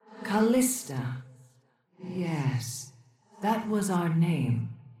Callista. Yes, that was our name.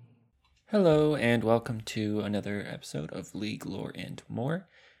 Hello, and welcome to another episode of League Lore and More.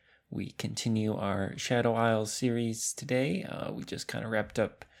 We continue our Shadow Isles series today. We just kind of wrapped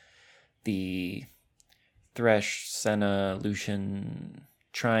up the Thresh, Senna, Lucian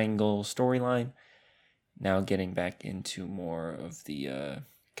triangle storyline. Now getting back into more of the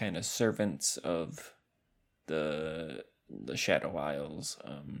kind of servants of the Shadow Isles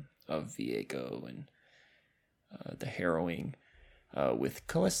of Viego and the harrowing. With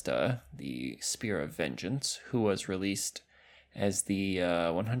Callista, the Spear of Vengeance, who was released as the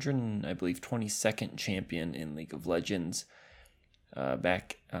 22nd champion in League of Legends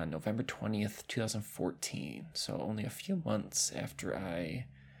back on November 20th, 2014. So only a few months after I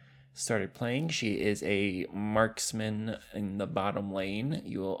started playing. She is a marksman in the bottom lane.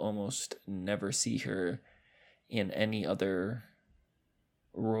 You will almost never see her in any other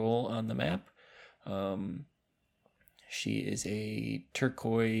role on the map. She is a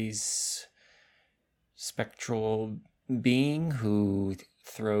turquoise spectral being who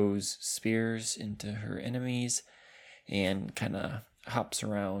throws spears into her enemies and kind of hops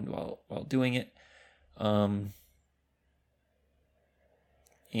around while doing it. That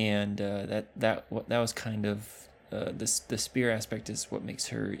was kind of the spear aspect is what makes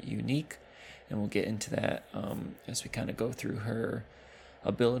her unique, and we'll get into that as we kind of go through her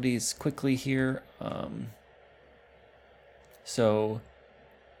abilities quickly here. So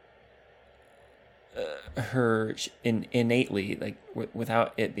her innately, like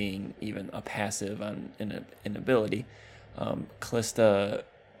without it being even a passive on an ability, Callista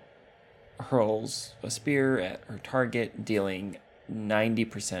hurls a spear at her target, dealing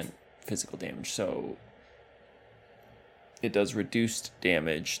 90% physical damage. So it does reduced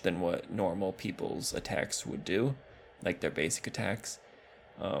damage than what normal people's attacks would do, like their basic attacks.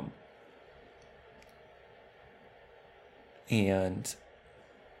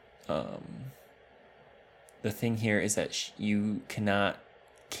 The thing here is that you cannot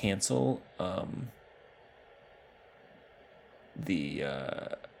cancel the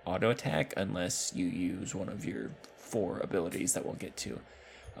auto attack unless you use one of your 4 abilities that we'll get to,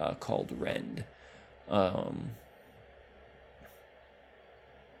 called Rend. So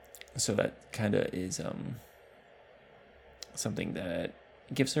that kind of is something that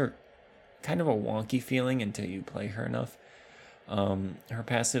gives her kind of a wonky feeling until you play her enough. Her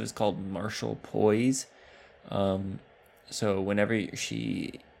passive is called Martial Poise. So whenever you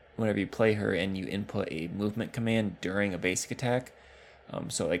play her and you input a movement command during a basic attack,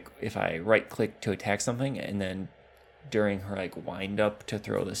 so like if I right click to attack something and then during her like wind up to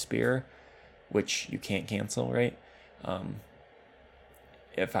throw the spear, which you can't cancel, right?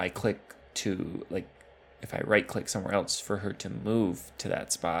 If I right click somewhere else for her to move to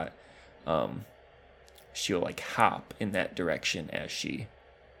that spot, she'll like hop in that direction as she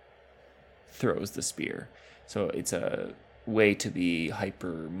throws the spear. So it's a way to be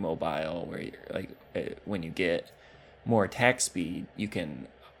hyper mobile, where you're like when you get more attack speed, you can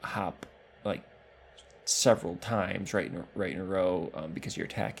hop like several times right in a row because you're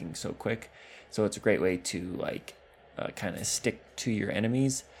attacking so quick. So it's a great way to like kind of stick to your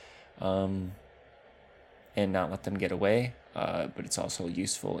enemies and not let them get away. But it's also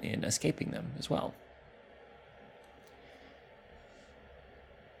useful in escaping them as well.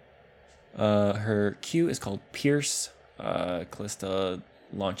 Her Q is called Pierce. Callista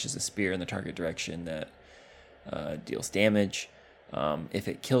launches a spear in the target direction that deals damage. If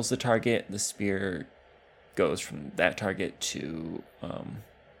it kills the target, the spear goes from that target to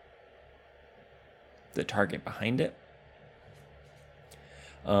the target behind it.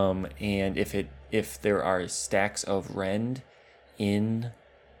 And if there are stacks of Rend in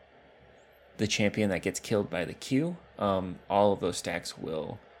the champion that gets killed by the Q, all of those stacks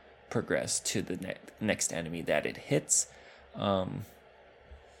will progress to the next enemy that it hits.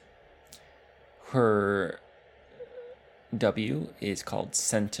 Her W is called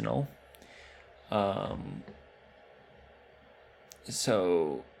Sentinel.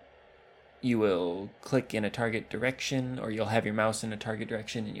 So you will click in a target direction, or you'll have your mouse in a target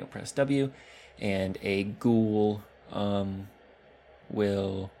direction and you'll press W, and a ghoul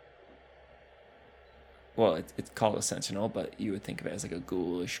will... Well, it's called a sentinel, but you would think of it as like a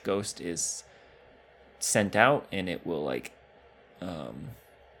ghoulish ghost is sent out, and it will like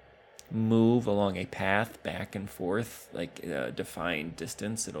move along a path back and forth, like a defined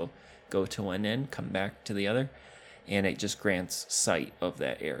distance. It'll go to one end, come back to the other, and it just grants sight of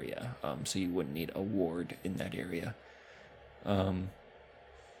that area. So you wouldn't need a ward in that area. And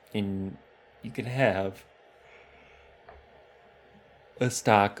you can have a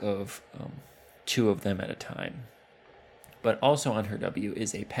stock of 2 of them at a time. But also on her W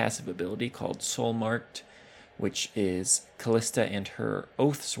is a passive ability called Soul Marked, which is Callista and her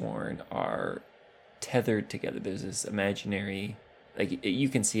Oathsworn are tethered together. There's this imaginary, like, you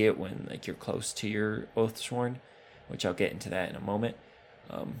can see it when like you're close to your Oathsworn, which I'll get into that in a moment.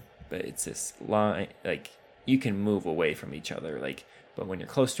 But it's this line, like, you can move away from each other, like, but when you're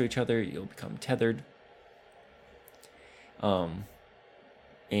close to each other, you'll become tethered.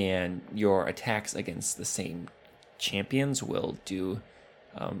 And your attacks against the same champions will do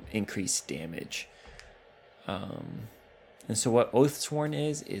increased damage. And so what Oathsworn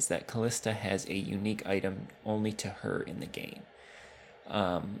is that Callista has a unique item only to her in the game.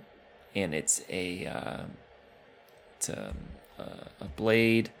 And it's a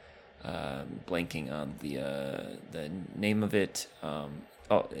blade, blanking on the name of it.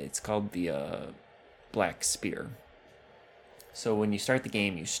 It's called the Black Spear. So when you start the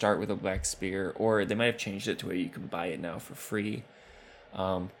game, you start with a Black Spear, or they might have changed it to where you can buy it now for free,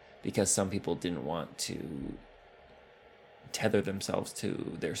 because some people didn't want to tether themselves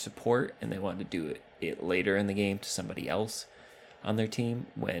to their support, and they wanted to do it later in the game to somebody else on their team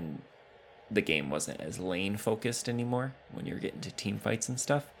when the game wasn't as lane focused anymore, when you're getting to team fights and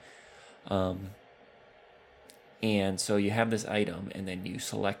stuff. And so you have this item, and then you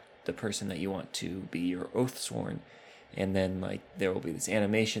select the person that you want to be your Oathsworn, and then like there will be this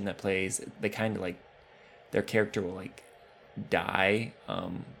animation that plays. They kind of like, their character will like die.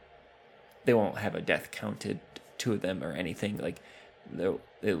 They won't have a death counted to them or anything. Like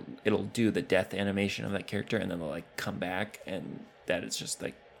it'll do the death animation of that character, and then they'll like come back, and that is just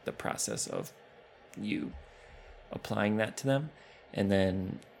like the process of you applying that to them, and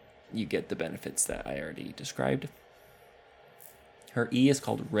then you get the benefits that I already described. Her E is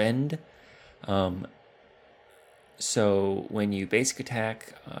called Rend. So when you basic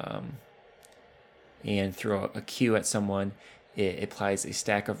attack and throw a Q at someone, it applies a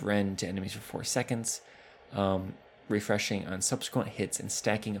stack of Rend to enemies for 4 seconds, refreshing on subsequent hits and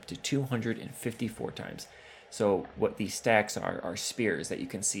stacking up to 254 times. So what these stacks are spears that you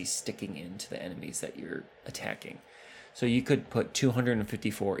can see sticking into the enemies that you're attacking. So you could put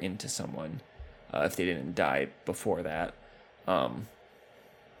 254 into someone if they didn't die before that. And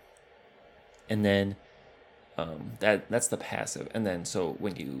then that's the passive. And then so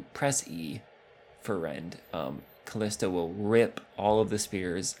when you press E for Rend, Callista will rip all of the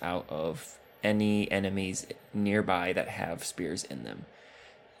spears out of any enemies nearby that have spears in them.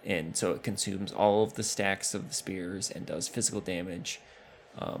 And so it consumes all of the stacks of the spears and does physical damage.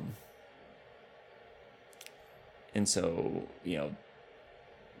 And so,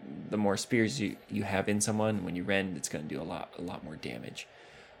 the more spears you have in someone, when you Rend, it's going to do a lot more damage.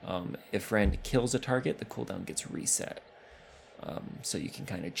 If Rend kills a target, the cooldown gets reset. So you can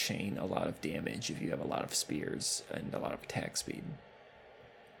kind of chain a lot of damage if you have a lot of spears and a lot of attack speed.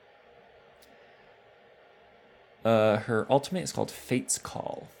 Her ultimate is called Fate's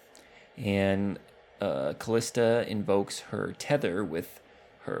Call, and Callista invokes her tether with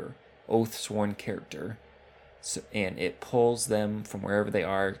her Oathsworn character, and it pulls them from wherever they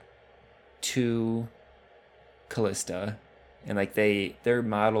are to Callista, and like their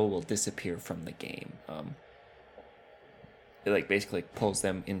model will disappear from the game. It like basically pulls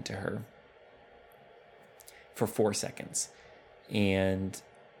them into her for 4 seconds, and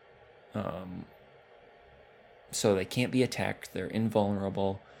so they can't be attacked. They're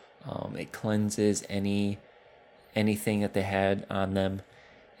invulnerable. It cleanses anything that they had on them,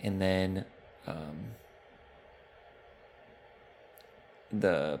 and then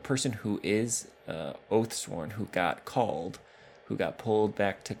the person who is Oathsworn, who got pulled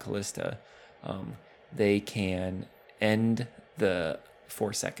back to Callista, they can end the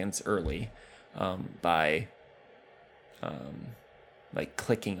 4 seconds early by like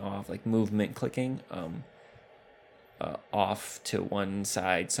clicking off, like movement clicking off to one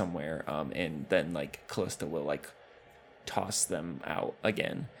side somewhere, and then like Callista will like toss them out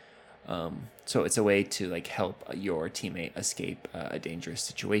again. So it's a way to like help your teammate escape a dangerous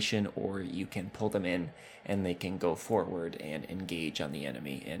situation, or you can pull them in and they can go forward and engage on the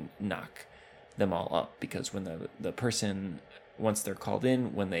enemy and knock them all up, because when the person, once they're called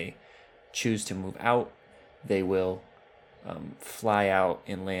in, when they choose to move out, they will fly out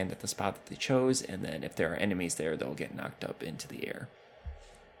and land at the spot that they chose, and then if there are enemies there, they'll get knocked up into the air.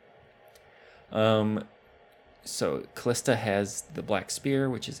 So Callista has the Black Spear,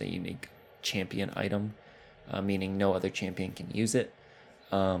 which is a unique champion item, meaning no other champion can use it.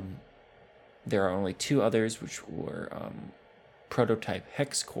 There are only 2 others, which were Prototype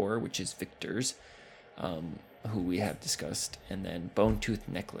Hex Core, which is Victor's, who we have discussed, and then Bone Tooth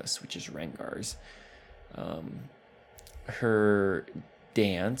Necklace, which is Rengar's. Her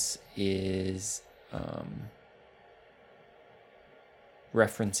dance is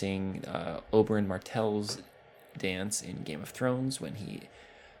referencing Oberyn Martell's dance in Game of Thrones when he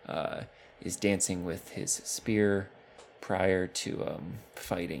is dancing with his spear prior to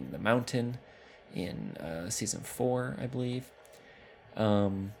fighting the Mountain in season 4, I believe.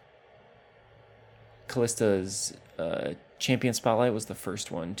 Callista's Champion Spotlight was the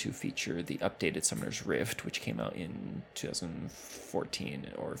first one to feature the updated Summoner's Rift, which came out in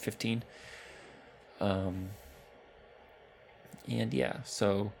 2014 or 15. And yeah,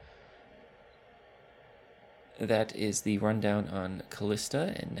 so that is the rundown on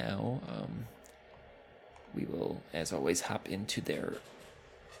Callista, and now we will, as always, hop into their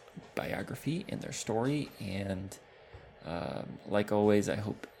biography and their story. And like always, I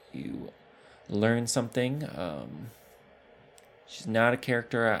hope you learn something. She's not a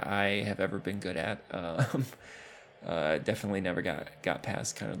character I have ever been good at. Definitely never got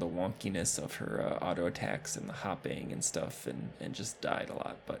past kind of the wonkiness of her auto attacks and the hopping and stuff, and just died a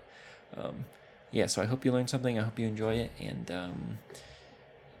lot. But yeah, so I hope you learned something. I hope you enjoy it. And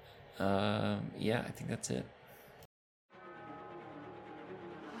yeah, I think that's it.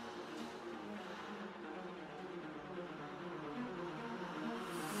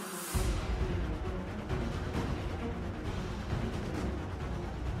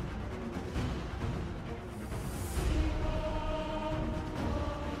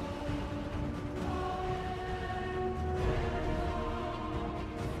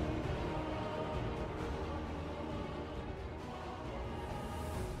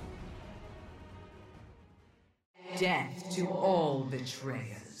 Death to all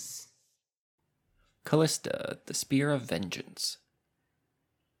betrayers. Callista, the Spear of Vengeance.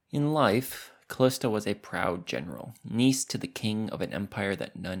 In life, Callista was a proud general, niece to the king of an empire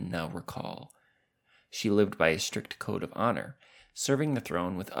that none now recall. She lived by a strict code of honor, serving the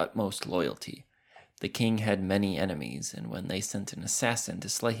throne with utmost loyalty. The king had many enemies, and when they sent an assassin to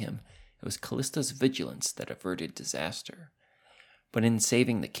slay him, it was Callista's vigilance that averted disaster. But in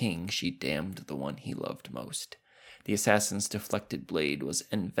saving the king, she damned the one he loved most. The assassin's deflected blade was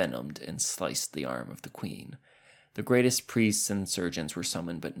envenomed and sliced the arm of the queen. The greatest priests and surgeons were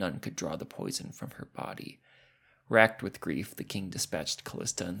summoned, but none could draw the poison from her body. Racked with grief, the king dispatched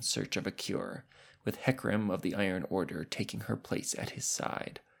Callista in search of a cure, with Hecarim of the Iron Order taking her place at his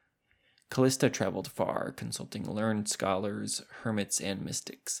side. Callista traveled far, consulting learned scholars, hermits, and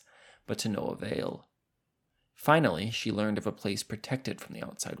mystics, but to no avail. Finally, she learned of a place protected from the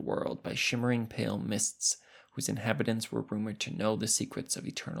outside world by shimmering pale mists, whose inhabitants were rumored to know the secrets of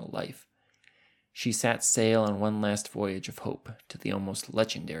eternal life. She set sail on one last voyage of hope to the almost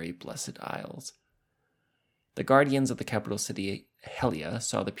legendary Blessed Isles. The guardians of the capital city, Helia,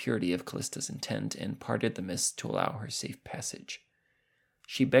 saw the purity of Callista's intent and parted the mists to allow her safe passage.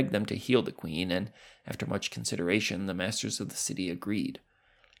 She begged them to heal the queen, and after much consideration, the masters of the city agreed.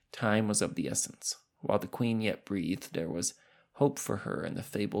 Time was of the essence. While the queen yet breathed, there was hope for her in the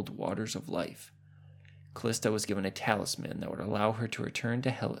fabled waters of life. Callista was given a talisman that would allow her to return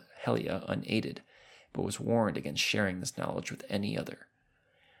to Helia unaided, but was warned against sharing this knowledge with any other.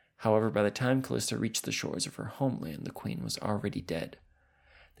 However, by the time Callista reached the shores of her homeland, the queen was already dead.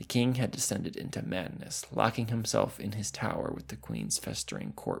 The king had descended into madness, locking himself in his tower with the queen's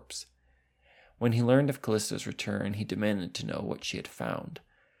festering corpse. When he learned of Callista's return, he demanded to know what she had found.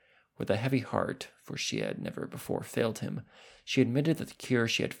 With a heavy heart, for she had never before failed him, she admitted that the cure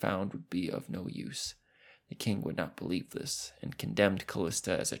she had found would be of no use. The king would not believe this, and condemned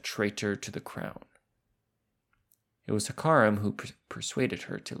Callista as a traitor to the crown. It was Hecarim who persuaded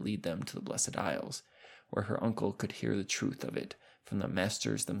her to lead them to the Blessed Isles, where her uncle could hear the truth of it from the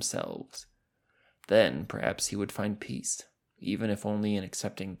masters themselves. Then, perhaps, he would find peace, even if only in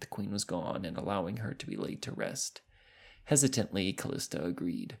accepting that the queen was gone and allowing her to be laid to rest. Hesitantly, Callista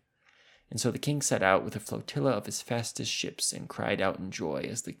agreed. And so the king set out with a flotilla of his fastest ships and cried out in joy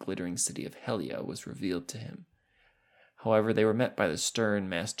as the glittering city of Helia was revealed to him. However, they were met by the stern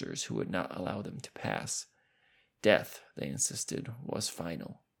masters who would not allow them to pass. Death, they insisted, was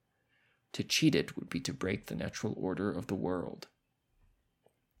final. To cheat it would be to break the natural order of the world.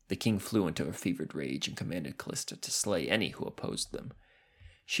 The king flew into a fevered rage and commanded Callista to slay any who opposed them.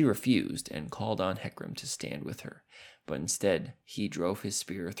 She refused and called on Hecarim to stand with her, but instead he drove his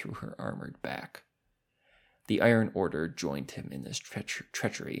spear through her armored back. The Iron Order joined him in this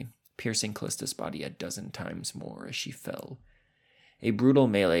treachery, piercing Callista's body 12 times more as she fell. A brutal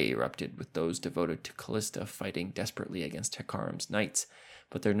melee erupted, with those devoted to Callista fighting desperately against Hecarim's knights,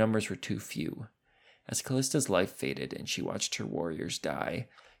 but their numbers were too few. as Callista's life faded and she watched her warriors die,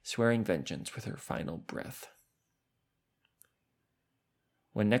 swearing vengeance with her final breath.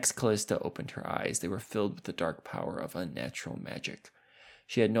 When next Callista opened her eyes, they were filled with the dark power of unnatural magic.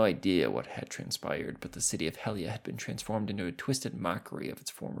 She had no idea what had transpired, but the city of Helia had been transformed into a twisted mockery of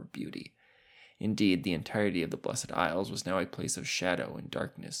its former beauty. Indeed, the entirety of the Blessed Isles was now a place of shadow and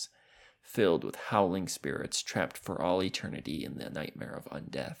darkness, filled with howling spirits trapped for all eternity in the nightmare of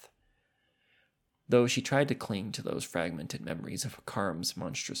undeath. Though she tried to cling to those fragmented memories of Karam's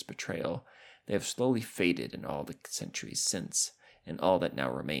monstrous betrayal, they have slowly faded in all the centuries since, and all that now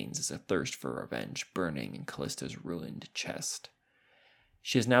remains is a thirst for revenge burning in Callista's ruined chest.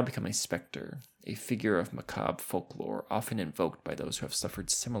 She has now become a specter, a figure of macabre folklore often invoked by those who have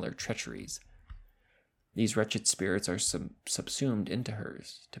suffered similar treacheries. These wretched spirits are subsumed into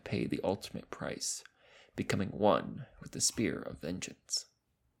hers to pay the ultimate price, becoming one with the spear of vengeance.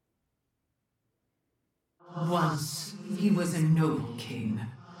 Once he was a noble king,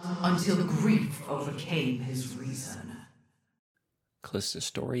 until grief overcame his reason. Callista's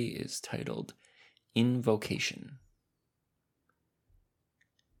story is titled Invocation.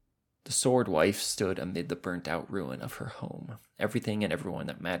 The sword wife stood amid the burnt-out ruin of her home. Everything and everyone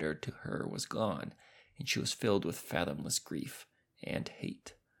that mattered to her was gone, and she was filled with fathomless grief and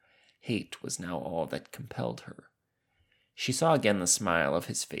hate. Hate was now all that compelled her. She saw again the smile of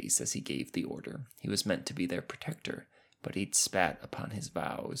his face as he gave the order. He was meant to be their protector, but he'd spat upon his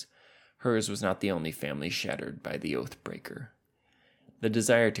vows. Hers was not the only family shattered by the Oathbreaker. The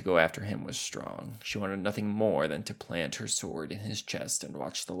desire to go after him was strong. She wanted nothing more than to plant her sword in his chest and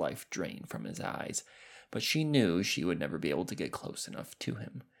watch the life drain from his eyes, but she knew she would never be able to get close enough to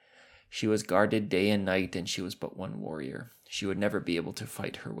him. She was guarded day and night, and she was but one warrior. She would never be able to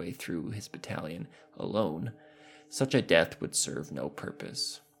fight her way through his battalion alone. Such a death would serve no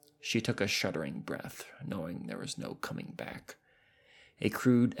purpose. She took a shuddering breath, knowing there was no coming back. A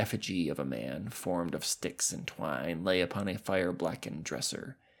crude effigy of a man, formed of sticks and twine, lay upon a fire-blackened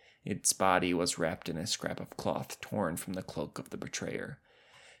dresser. Its body was wrapped in a scrap of cloth torn from the cloak of the betrayer.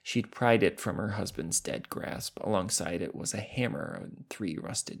 She'd pried it from her husband's dead grasp. Alongside it was a hammer and 3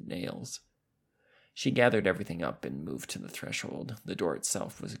 rusted nails. She gathered everything up and moved to the threshold. The door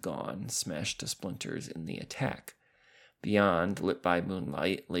itself was gone, smashed to splinters in the attack. Beyond, lit by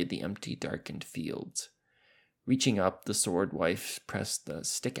moonlight, lay the empty, darkened fields. Reaching up, the sword wife pressed the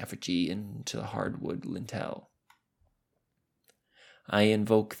stick effigy into the hardwood lintel. "I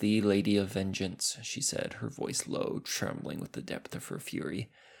invoke thee, Lady of Vengeance," she said, her voice low, trembling with the depth of her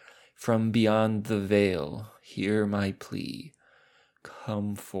fury. "From beyond the veil, hear my plea.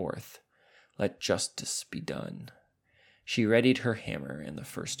 Come forth. Let justice be done." She readied her hammer and the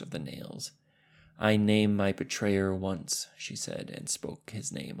first of the nails. "I name my betrayer once," she said, and spoke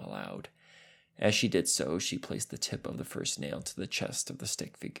his name aloud. As she did so, she placed the tip of the first nail to the chest of the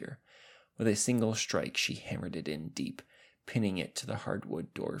stick figure. With a single strike, she hammered it in deep, pinning it to the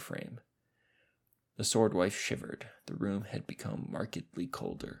hardwood door frame. The sword wife shivered. The room had become markedly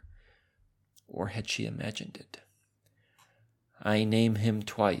colder. Or had she imagined it? "I name him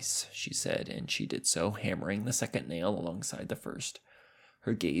twice," she said, and she did so, hammering the second nail alongside the first.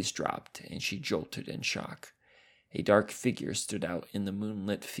 Her gaze dropped, and she jolted in shock. A dark figure stood out in the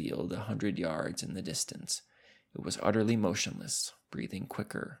moonlit field 100 yards in the distance. It was utterly motionless, breathing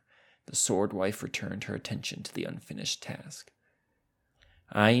quicker. The sword wife returned her attention to the unfinished task.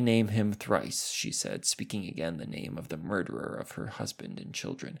 "I name him thrice," she said, speaking again the name of the murderer of her husband and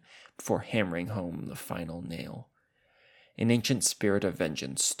children, before hammering home the final nail. An ancient spirit of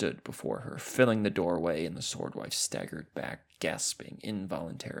vengeance stood before her, filling the doorway, and the sword wife staggered back, gasping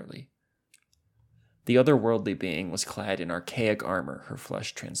involuntarily. The otherworldly being was clad in archaic armor, her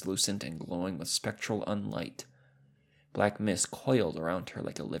flesh translucent and glowing with spectral unlight. Black mist coiled around her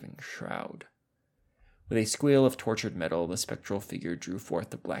like a living shroud. With a squeal of tortured metal, the spectral figure drew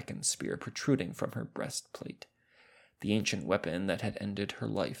forth the blackened spear protruding from her breastplate, the ancient weapon that had ended her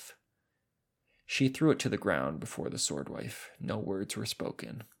life. She threw it to the ground before the swordwife. No words were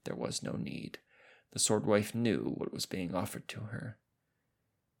spoken. There was no need. The swordwife knew what was being offered to her.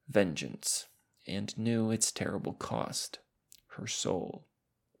 Vengeance, and knew its terrible cost, her soul.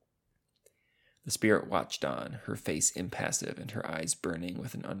 The spirit watched on, her face impassive and her eyes burning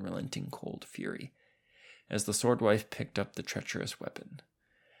with an unrelenting cold fury, as the swordwife picked up the treacherous weapon.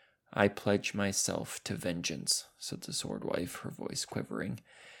 "I pledge myself to vengeance," said the swordwife, her voice quivering.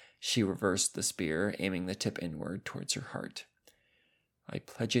 She reversed the spear, aiming the tip inward towards her heart. "I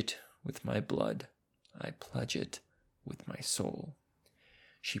pledge it with my blood. I pledge it with my soul."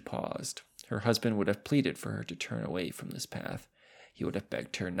 She paused. Her husband would have pleaded for her to turn away from this path. he would have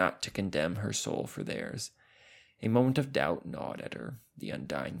begged her not to condemn her soul for theirs. A moment of doubt gnawed at her. The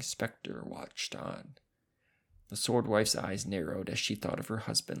undying specter watched on. The sword wife's eyes narrowed as she thought of her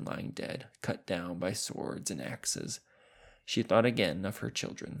husband lying dead, cut down by swords and axes. She thought again of her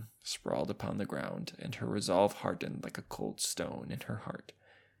children, sprawled upon the ground, and her resolve hardened like a cold stone in her heart.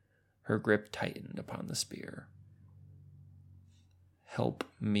 Her grip tightened upon the spear. "Help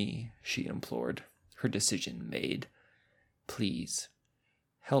me," she implored, her decision made. "Please,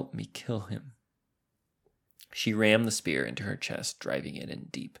 help me kill him." She rammed the spear into her chest, driving it in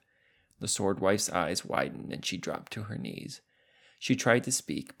deep. The sword wife's eyes widened, and she dropped to her knees. She tried to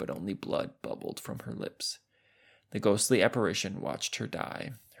speak, but only blood bubbled from her lips. The ghostly apparition watched her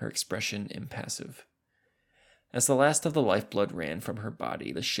die, her expression impassive. As the last of the lifeblood ran from her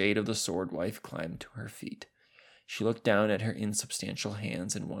body, the shade of the sword wife climbed to her feet. She looked down at her insubstantial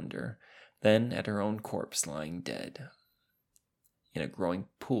hands in wonder, then at her own corpse lying dead in a growing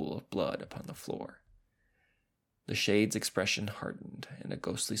pool of blood upon the floor. The shade's expression hardened, and a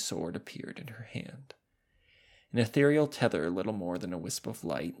ghostly sword appeared in her hand. An ethereal tether, little more than a wisp of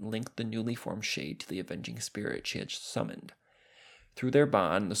light, linked the newly formed shade to the avenging spirit she had summoned. Through their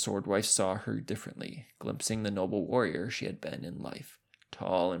bond, the sword wife saw her differently, glimpsing the noble warrior she had been in life,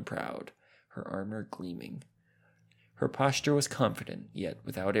 tall and proud, her armor gleaming. Her posture was confident, yet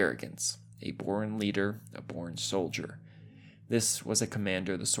without arrogance, a born leader, a born soldier. This was a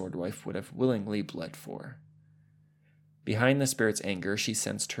commander the sword wife would have willingly bled for. Behind the spirit's anger, she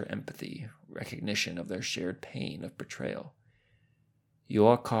sensed her empathy, recognition of their shared pain of betrayal.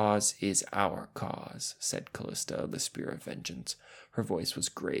 "Your cause is our cause," said Callista, the spear of vengeance. Her voice was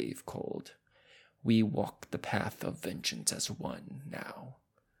grave, cold. "We walk the path of vengeance as one now."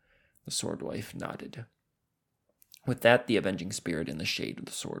 The sword wife nodded. With that, the avenging spirit and the shade of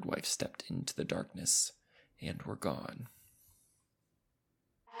the sword wife stepped into the darkness and were gone.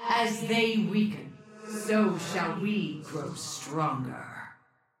 As they weaken, so shall we grow stronger.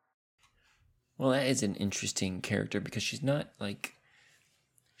 Well, that is an interesting character because she's not like...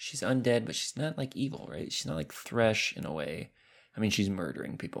 She's undead, but she's not like evil, right? She's not like Thresh in a way. I mean, she's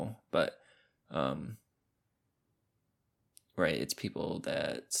murdering people, but... right, it's people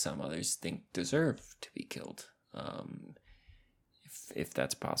that some others think deserve to be killed. If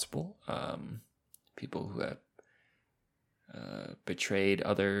that's possible. People who have betrayed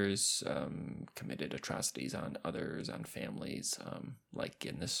others, committed atrocities on others, on families, like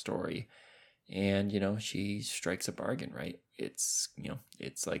in this story. And, she strikes a bargain, right? It's,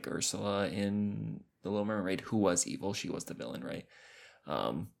 it's like Ursula in The Little Mermaid, who was evil. She was the villain, right?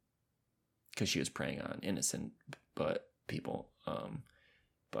 Because she was preying on innocent people.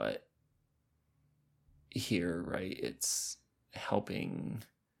 But here, right, it's helping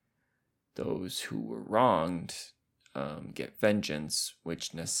those who were wronged get vengeance,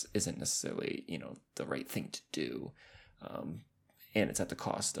 which isn't necessarily, the right thing to do. And it's at the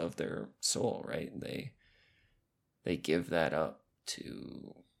cost of their soul, right? They give that up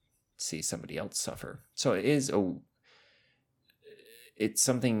to see somebody else suffer. So it's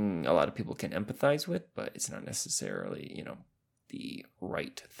something a lot of people can empathize with, but it's not necessarily, the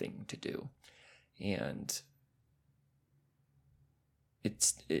right thing to do. And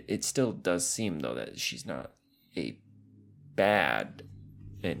it still does seem, though, that she's not a bad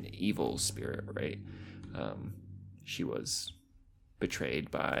and evil spirit, right? She was betrayed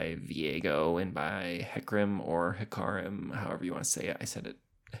by Viego and by Hecarim or Hecarim, however you want to say it. I said it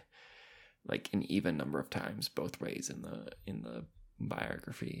like an even number of times, both ways in the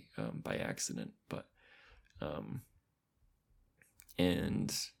biography, by accident, but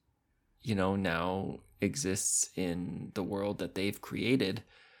and now exists in the world that they've created,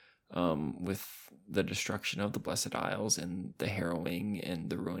 with the destruction of the Blessed Isles and the harrowing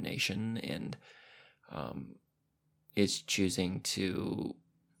and the ruination, and is choosing to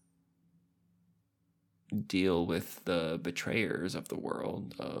deal with the betrayers of the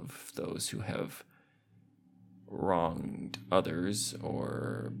world, of those who have wronged others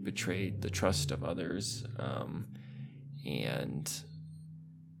or betrayed the trust of others, and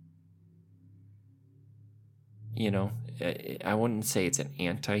I wouldn't say it's an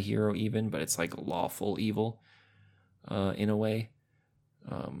anti-hero even, but it's like lawful evil, in a way.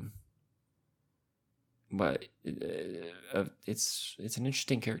 But it's an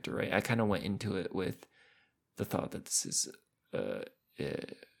interesting character, right? I kind of went into it with the thought that this is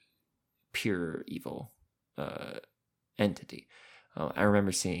pure evil entity. I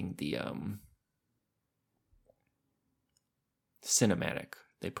remember seeing the cinematic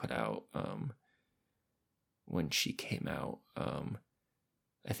they put out when she came out.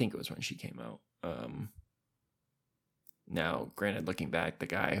 I think it was when she came out. Now, granted, looking back, the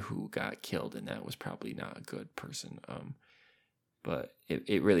guy who got killed in that was probably not a good person. But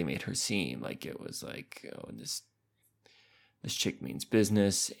it really made her seem like it was like, oh, this chick means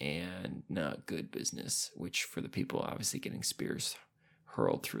business and not good business, which for the people obviously getting spears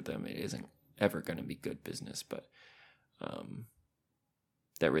hurled through them, it isn't ever going to be good business. But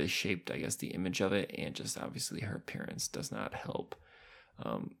that really shaped, I guess, the image of it, and just obviously her appearance does not help.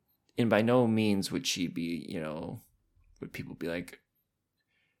 And by no means would she be, would people be like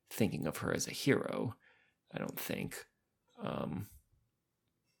thinking of her as a hero? I don't think.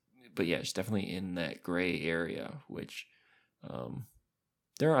 But yeah, she's definitely in that gray area, which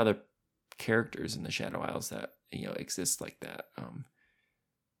there are other characters in the Shadow Isles that, exist like that.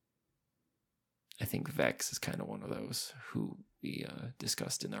 I think Vex is kind of one of those who we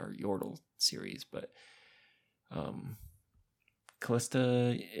discussed in our Yordle series, but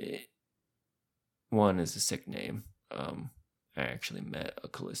Callista, one is a sick name. I actually met a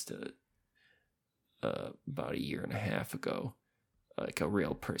Callista about 1.5 years ago, like a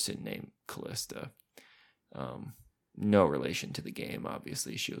real person named Callista. No relation to the game,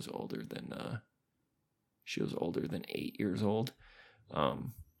 obviously. She was older than 8 years old.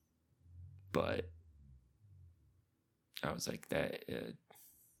 But I was like,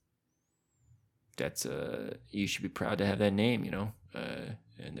 that's you should be proud to have that name, and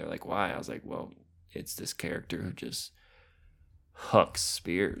they're like, why? I was like, well, it's this character who just hucks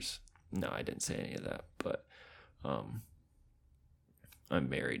spears. No, I didn't say any of that, but I'm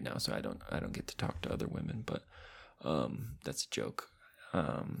married now, so I don't get to talk to other women, but that's a joke.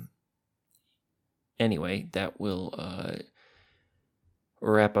 Anyway, that will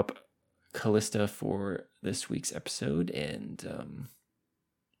wrap up Callista for this week's episode, and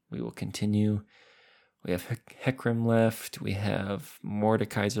we will continue. We have Hecarim left. We have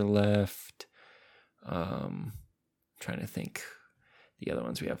Mordekaiser left. Trying to think the other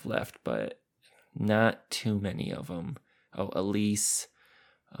ones we have left, but not too many of them. Oh, Elise.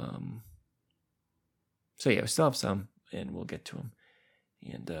 So yeah, we still have some, and we'll get to them.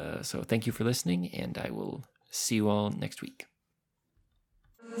 And so thank you for listening, and I will see you all next week.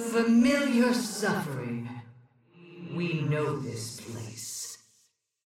 Familiar suffering. We know this place.